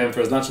cooks for him for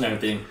his lunch and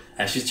everything.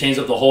 And she's changed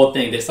up the whole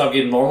thing. They stopped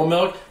getting normal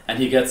milk, and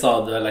he gets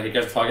all the, like you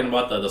guys were talking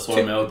about, the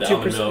soy milk, the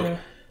almond milk. Yeah.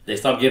 They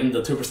stopped giving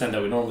the 2%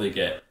 that we normally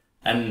get.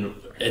 And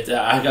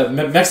I got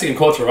Mexican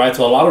culture, right?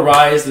 So a lot of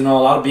rice, a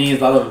lot of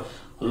beans, a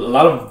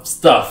lot of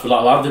stuff, a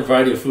lot of the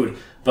variety of food.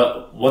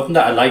 But one thing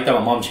that I like that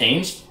my mom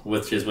changed,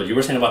 which is what you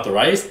were saying about the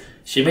rice,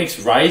 she makes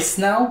rice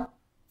now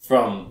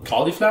from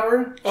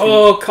cauliflower.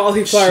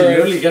 Cauliflower. She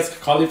literally gets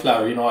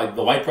cauliflower, like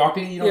the white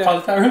broccoli,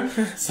 cauliflower.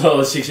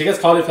 So she gets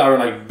cauliflower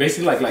and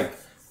basically like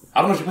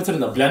I don't know, she puts it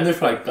in the blender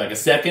for like a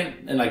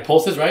second and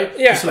pulses, right?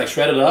 Yeah. Just to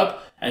shred it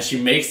up. and she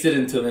makes it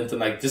into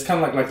like just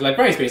kind of like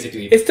rice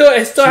basically. It still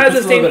has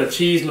the same. A little bit of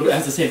cheese. It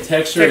has the same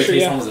texture. It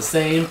tastes almost the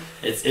same.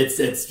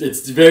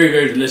 It's very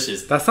very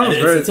delicious. That sounds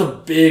It's a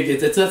big.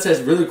 It's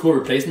a really cool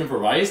replacement for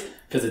rice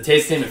because it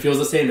tastes the same. It feels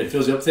the same. It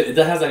fills you up. It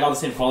has like all the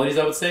same qualities.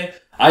 I would say.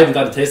 I even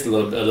thought it tasted a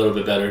little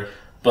bit better.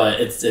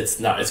 But it's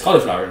not. It's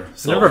cauliflower.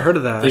 So never heard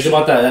of that. Think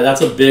about that.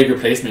 That's a big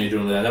replacement you're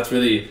doing with that. That's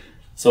really.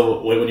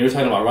 So when you were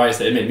talking about rice,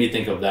 it made me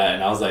think of that,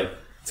 and I was like,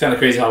 it's kind of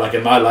crazy how like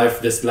in my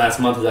life this last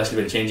month has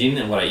actually been changing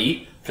in what I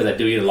eat because I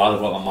do eat a lot of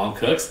what my mom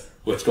cooks,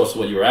 which goes to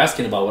what you were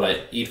asking about what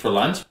I eat for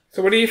lunch.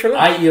 So what do you eat for lunch?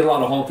 I eat a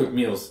lot of home cooked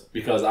meals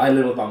because I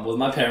live with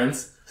my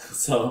parents,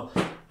 so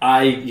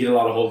I eat a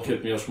lot of home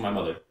cooked meals from my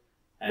mother.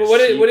 And what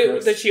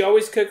did she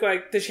always cook?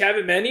 Like, did she have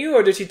a menu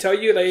or did she tell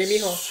you like, hey,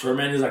 mijo? Her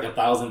menu is like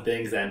 1,000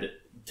 things, and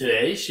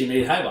today she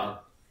made haibang.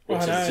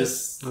 Which is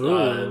just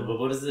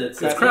what is it?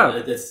 It's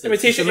crab. It's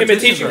imitation crab.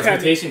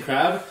 Imitation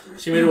crab.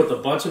 She made it with a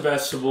bunch of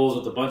vegetables,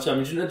 with a bunch of.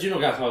 I mean, you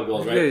know how it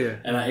goes, right? Yeah.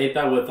 And I ate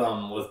that with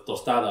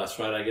tostadas,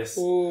 right? I guess.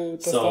 Ooh,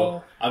 tostada.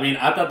 So I mean,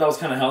 I thought that was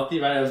kind of healthy,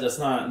 right? That's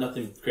not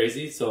nothing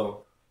crazy.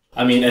 So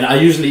I mean, and I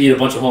usually eat a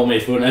bunch of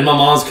homemade food. And my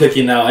mom's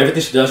cooking now.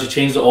 Everything she does, she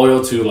changed the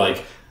oil to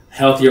like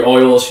healthier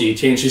oil. She's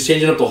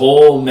changing up the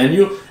whole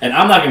menu, and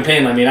I'm not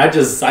complaining. I mean, I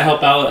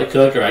help out, I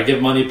cook, or I give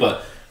money,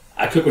 but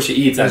I cook what she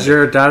eats. Has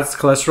your dad's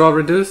cholesterol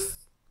reduced?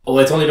 Oh,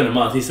 it's only been a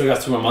month. He still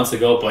got 2 more months to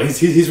go, but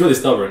he's really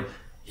stubborn.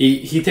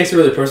 He takes it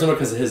really personal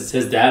because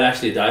his dad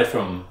actually died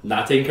from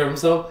not taking care of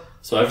himself.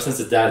 So ever since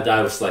his dad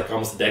died, which was like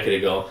almost a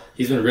decade ago,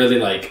 he's been really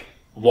like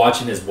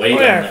watching his weight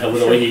and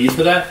the way he eats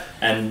for that.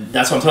 And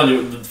that's what I'm telling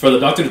you. For the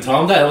doctor to tell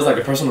him that, it was like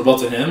a personal blow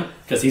to him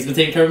because he's been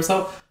taking care of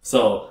himself.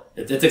 So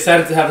it's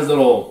exciting to have this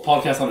little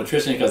podcast on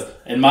nutrition because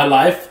in my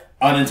life,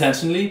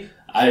 unintentionally,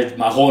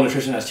 my whole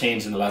nutrition has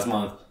changed in the last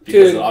month.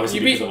 Because of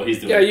what he's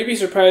doing. Yeah, you'd be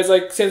surprised.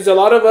 Like, since a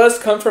lot of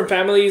us come from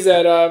families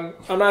that,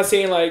 I'm not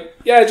saying like,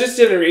 just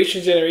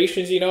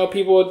generations, you know,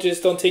 people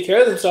just don't take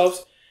care of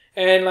themselves.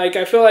 And like,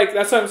 I feel like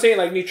that's what I'm saying.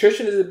 Like,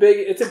 nutrition is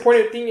it's an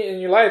important thing in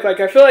your life. Like,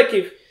 I feel like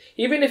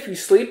even if you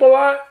sleep a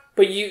lot,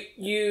 but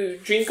you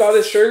drink all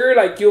this sugar,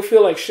 like, you'll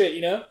feel like shit,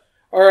 you know?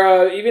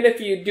 Or, even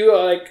if you do,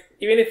 like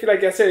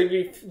I said, if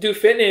you do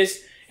fitness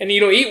and you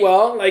don't eat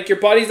well, like, your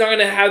body's not going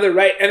to have the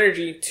right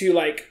energy to,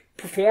 like,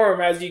 perform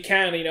as you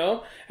can, you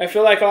know? I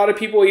feel like a lot of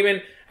people,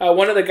 even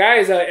one of the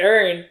guys,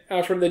 Aaron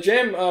from the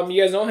gym,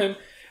 you guys know him,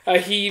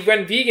 he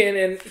went vegan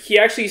and he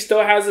actually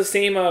still has the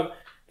same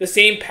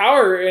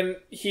power, and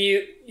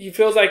he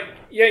feels like,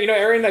 you know,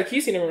 Aaron, like,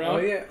 he's seen him around. Oh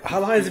yeah. How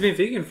long has he been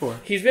vegan for?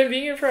 He's been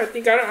vegan for,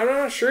 I'm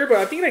not sure, but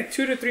I think like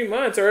 2 to 3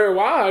 months or a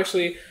while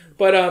actually.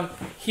 But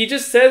he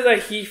just says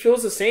that he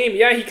feels the same.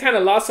 Yeah, he kind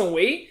of lost some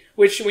weight,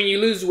 which when you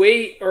lose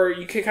weight, or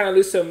you can kind of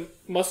lose some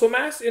muscle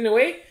mass in a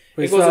way.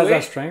 But he still has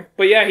that strength.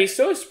 But yeah, he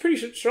still is pretty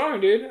strong,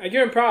 dude. I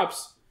give him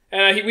props.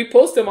 And we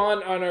post him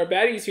on our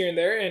Baddies here and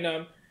there.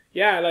 And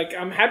like,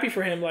 I'm happy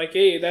for him. Like,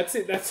 hey, that's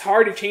it. That's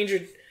hard to change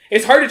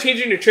it's hard to change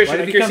your nutrition.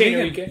 Like you're saying,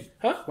 Enrique.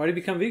 Huh? Why did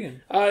he become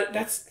vegan?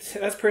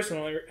 That's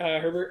personal,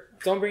 Herbert.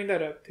 Don't bring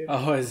that up, dude.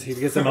 Oh, he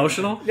gets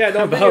emotional? Yeah,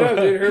 don't bring it up,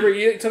 dude.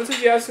 Herbert,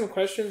 sometimes you ask some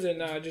questions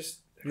and just...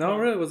 No,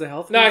 really? Was it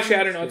healthy? No, actually,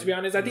 I don't know, to be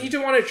honest. I think he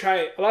just wanted to try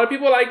it. A lot of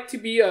people like to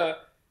be,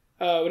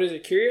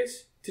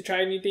 curious? To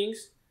try new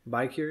things.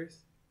 Bi-curious?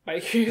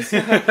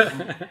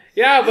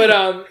 Yeah, but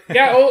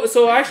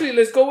so actually,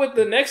 let's go with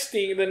the next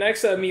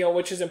meal,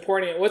 which is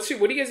important. What do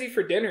you guys eat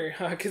for dinner?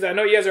 Because I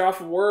know you guys are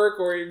off of work,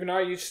 or even now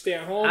you just stay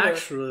at home.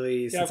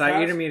 Actually, since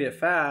I intermediate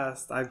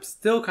fast, I'm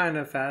still kind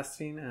of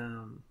fasting.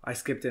 I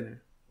skip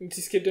dinner. You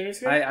skip dinner?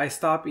 I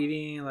stop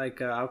eating.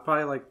 Like I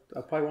probably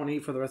won't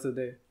eat for the rest of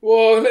the day.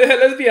 Well,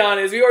 let's be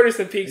honest. We ordered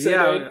some pizza.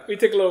 Yeah, we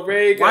took a little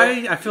break.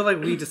 Why? I feel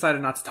like we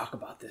decided not to talk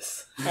about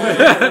this.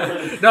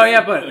 No,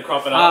 yeah, but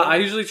I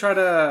usually try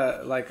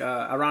to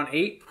around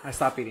 8. I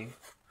stop eating.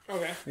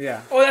 Okay.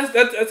 Yeah. Oh,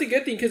 that's a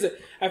good thing because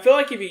I feel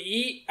like if you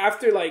eat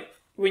after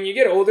when you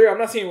get older, I'm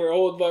not saying we're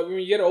old, but when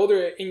you get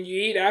older and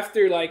you eat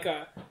after I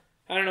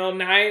don't know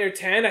 9 or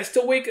 10, I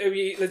still wake.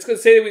 Let's go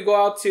say that we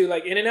go out to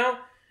In-N-Out.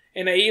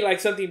 And I eat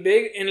something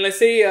big, and let's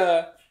say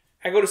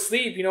I go to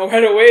sleep, you know,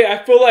 right away. I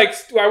feel like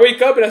I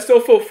wake up and I still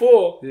feel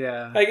full.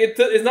 Yeah,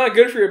 it's not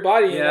good for your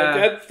body.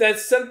 Yeah,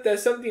 that's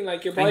something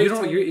like your body. You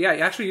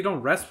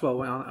don't rest well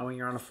when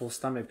you're on a full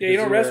stomach. Yeah, you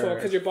don't rest well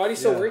because your body's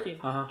still working.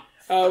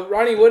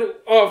 Ronnie,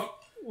 so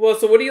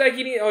what do you like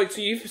eating? Oh, so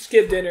you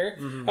skip dinner.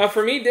 Mm-hmm.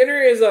 For me,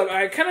 dinner is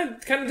I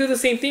kind of do the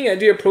same thing. I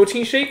do a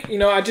protein shake. You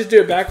know, I just do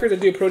it backwards. I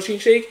do a protein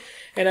shake.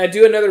 And I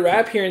do another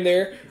wrap here and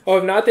there. Or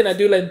if not, then I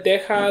do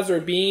lentejas or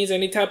beans,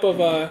 any type of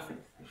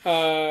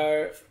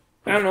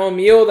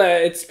meal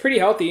that it's pretty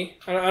healthy.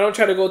 I don't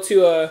try to go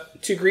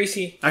too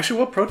greasy. Actually,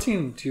 what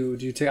protein do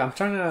you take?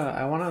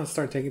 I want to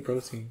start taking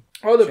protein.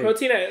 Oh, the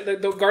protein,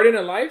 the Garden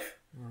of Life.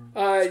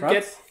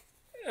 Sprouts?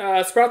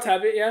 Sprouts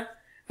have it, yeah.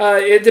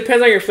 It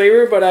depends on your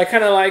flavor, but I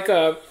kind of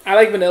I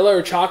like vanilla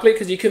or chocolate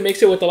because you can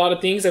mix it with a lot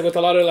of things, like with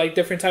a lot of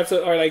different types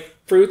of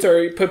fruits,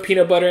 or you put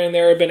peanut butter in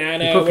there, or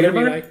banana, or whatever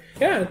you like.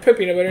 Yeah, put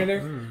peanut butter in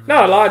there.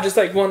 Not a lot, just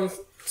one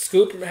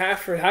scoop,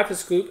 half a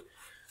scoop.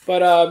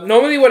 But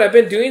normally what I've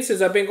been doing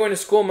since I've been going to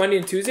school Monday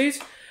and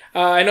Tuesdays,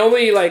 I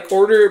normally like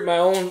order my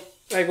own.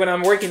 Like when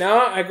I'm working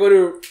out, I go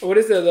to what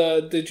is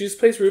the juice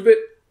place,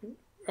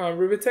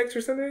 Rubitex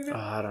or something like that.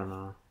 I don't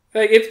know.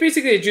 Like it's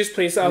basically a juice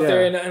place out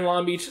there in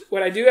Long Beach.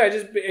 What I do, I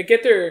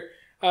get their.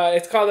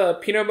 It's called a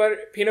peanut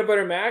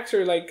butter max,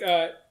 or like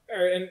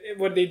and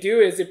what they do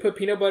is they put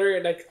peanut butter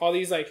and like all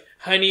these like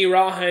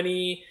raw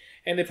honey,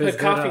 and they put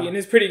coffee, and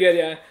it's pretty good,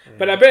 yeah.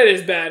 But I bet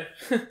it's bad.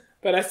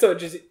 But I still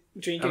just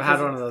drink it. I've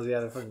had one of those. Yeah,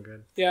 they're fucking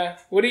good. Yeah.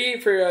 What do you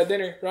eat for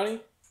dinner,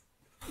 Ronnie?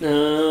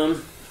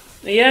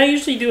 Yeah, I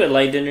usually do a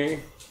light dinner.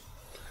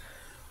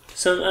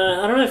 So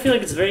I don't know. I feel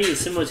like it's very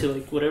similar to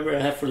like whatever I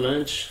have for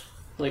lunch.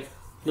 Like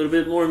a little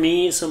bit more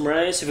meat, some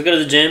rice. If I go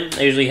to the gym,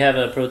 I usually have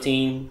a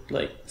protein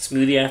like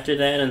smoothie after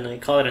that, and I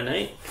call it a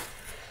night.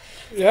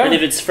 Yeah. And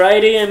if it's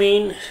Friday, I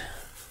mean,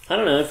 I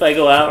don't know if I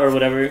go out or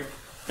whatever.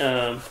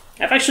 I've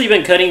actually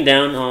been cutting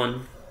down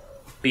on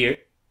beer.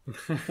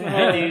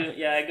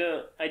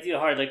 I do a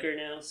hard liquor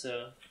now,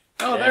 so.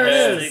 Oh, there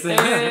it is. You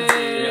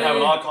have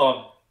an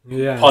alcohol.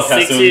 Yeah.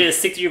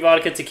 Stick to your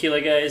vodka,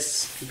 tequila,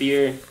 guys.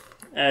 Beer,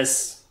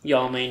 as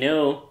y'all may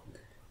know,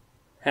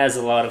 has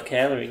a lot of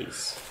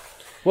calories.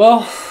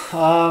 Well,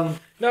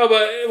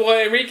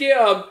 Enrique,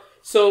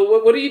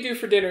 so what do you do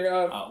for dinner?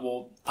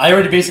 Well, I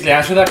already basically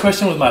answered that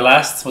question with the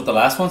last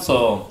one.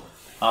 So,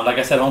 like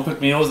I said, home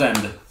cooked meals, and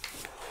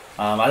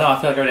I feel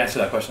like I already answered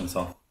that question.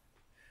 So.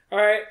 All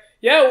right.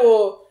 Yeah.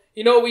 Well,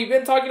 we've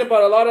been talking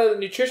about a lot of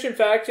nutrition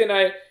facts, and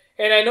I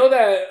know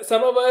that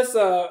some of us,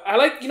 I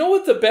like,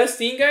 what's the best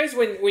thing, guys?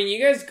 When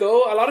you guys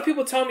go, a lot of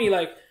people tell me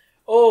like,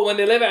 oh, when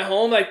they live at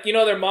home, like,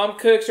 their mom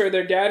cooks or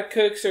their dad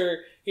cooks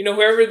or,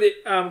 whoever they,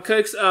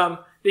 cooks,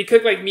 they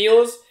cook like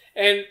meals.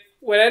 And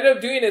what I end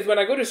up doing is when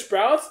I go to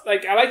Sprouts,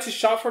 like I like to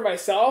shop for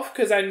myself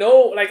because I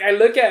know, like I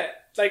look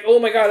at like, oh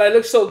my God, that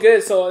looks so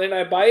good. So then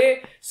I buy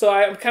it. So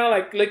I'm kind of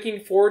like looking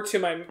forward to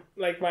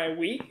my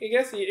week, I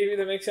guess, if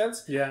that makes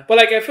sense. Yeah. But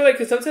like, I feel like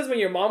cause sometimes when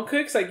your mom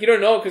cooks, like you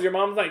don't know because your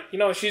mom's like,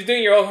 she's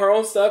doing her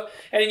own stuff.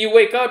 And then you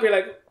wake up, you're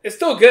like, it's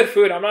still good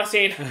food. I'm not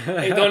saying,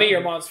 hey, don't eat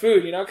your mom's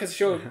food, because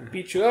she'll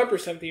beat you up or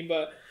something.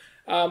 But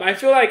I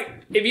feel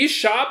like if you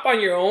shop on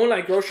your own,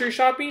 like grocery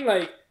shopping,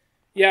 like,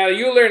 yeah,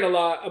 you'll learn a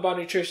lot about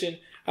nutrition.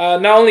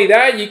 Not only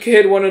that, you could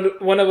hit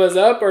one of us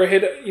up or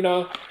hit,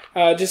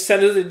 just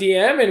send us a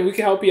DM and we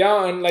can help you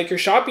out on like your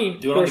shopping.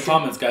 Do it on the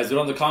comments, guys. Do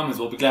it on the comments.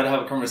 We'll be glad to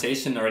have a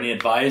conversation or any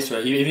advice, or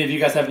even if you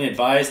guys have any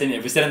advice, and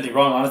if we said anything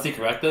wrong, honestly,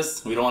 correct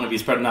us. We don't want to be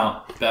spreading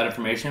out bad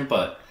information,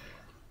 but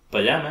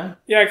yeah, man.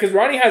 Yeah, because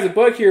Ronnie has a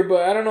book here,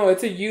 but I don't know.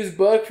 It's a used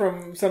book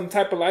from some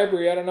type of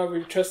library. I don't know if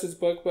we trust this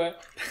book,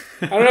 but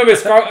I don't know if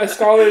it's a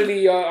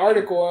scholarly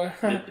article.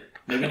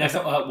 Maybe next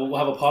time we'll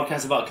have a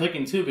podcast about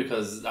cooking too,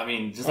 because I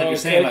mean, just like you're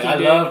saying, like I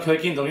love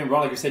cooking. Don't get me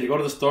wrong. Like you said, you go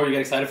to the store, you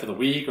get excited for the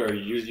week, or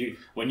you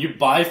when you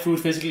buy food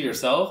physically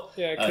yourself.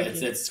 Yeah,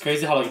 it's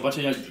crazy how like a bunch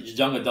of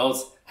young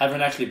adults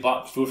haven't actually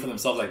bought food for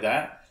themselves like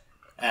that,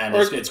 and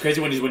it's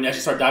crazy when you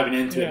actually start diving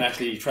into it and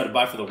actually try to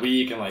buy for the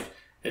week, and like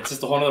it's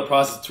just a whole other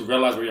process to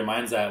realize where your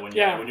mind's at when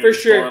you're in the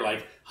store.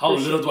 Like how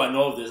little do I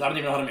know of this? I don't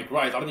even know how to make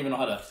rice. I don't even know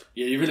how to.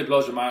 Yeah, it really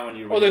blows your mind when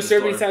you. Oh, the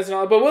serving size and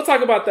all, but we'll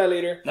talk about that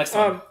later next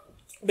time.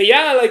 But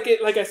yeah,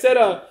 like I said,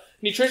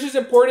 nutrition is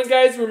important,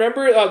 guys.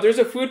 Remember, there's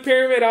a food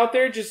pyramid out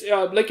there. Just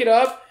look it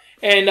up.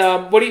 And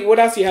what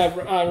else do you have,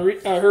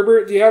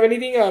 Herbert? Do you have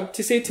anything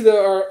to say to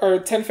our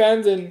 10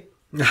 fans and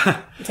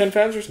 10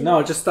 fans or something?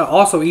 No, just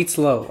also eat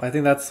slow. I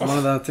think that's one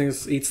of the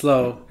things. Eat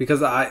slow,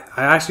 because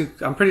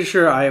I'm pretty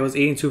sure I was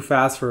eating too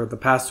fast for the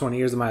past 20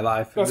 years of my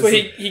life. That's why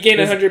he gained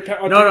 100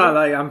 pounds. No,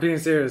 like I'm being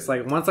serious.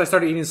 Like once I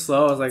started eating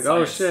slow, I was like,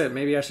 oh shit,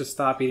 maybe I should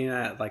stop eating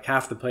at like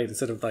half the plate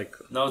instead of like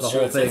the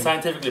whole thing. It's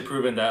scientifically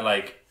proven that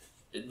like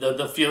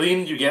the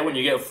feeling you get when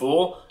you get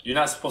full, you're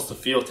not supposed to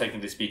feel,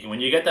 technically speaking. When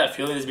you get that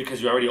feeling, it's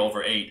because you already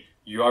overate.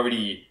 You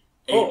already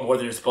ate more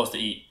than you're supposed to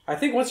eat. I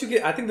think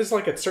there's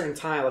like a certain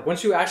time, like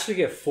once you actually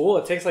get full,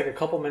 it takes like a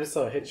couple minutes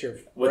to hit your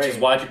brain. Which is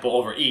why people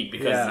overeat,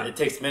 because it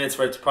takes minutes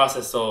for it to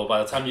process. So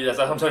by the time that's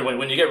what I'm telling you,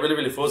 when you get really,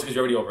 really full, it's because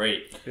you already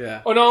overate.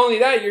 Yeah. Oh, not only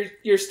that,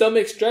 your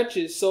stomach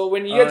stretches. So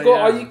when you guys go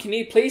all you can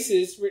eat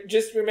places,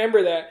 just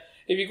remember that.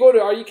 If you go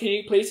to all you can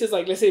eat places,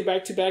 like let's say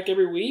back to back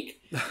every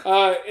week,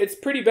 it's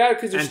pretty bad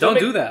because your stomach.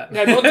 Don't do that.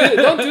 Yeah,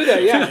 don't do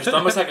that. Yeah, your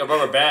stomach's like a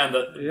rubber band.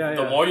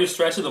 The more you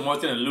stretch it, the more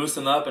it's gonna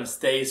loosen up and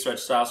stay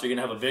stretched out. So you're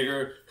gonna have a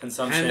bigger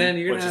consumption, and then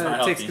which is not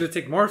healthy. It's gonna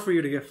take more for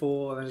you to get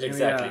full. And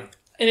exactly.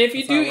 And if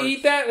you do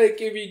eat that, like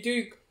if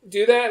you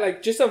do that,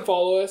 like just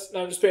unfollow us.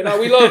 No, I'm just kidding. No,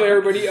 we love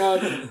everybody.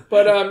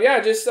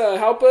 Just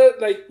help it.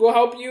 Like we'll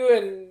help you,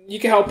 and you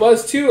can help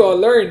us too.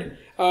 Learn.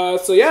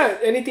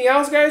 Anything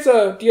else, guys?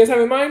 Do you guys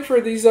have in mind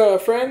for these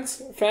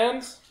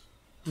fans?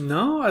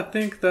 No, I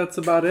think that's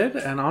about it.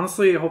 And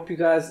honestly, I hope you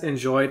guys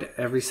enjoyed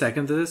every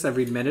second of this,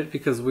 every minute,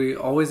 because we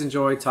always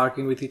enjoy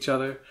talking with each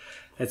other.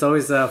 It's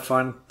always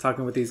fun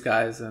talking with these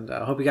guys, and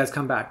I hope you guys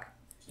come back.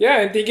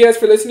 Yeah, and thank you guys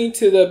for listening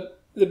to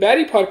the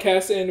Baddie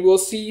Podcast, and we'll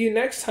see you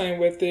next time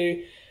with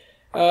the...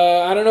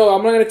 I don't know,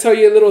 I'm not going to tell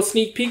you a little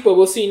sneak peek, but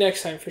we'll see you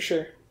next time for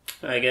sure.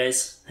 All right,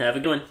 guys. Have a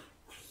good one.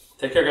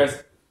 Take care,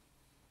 guys.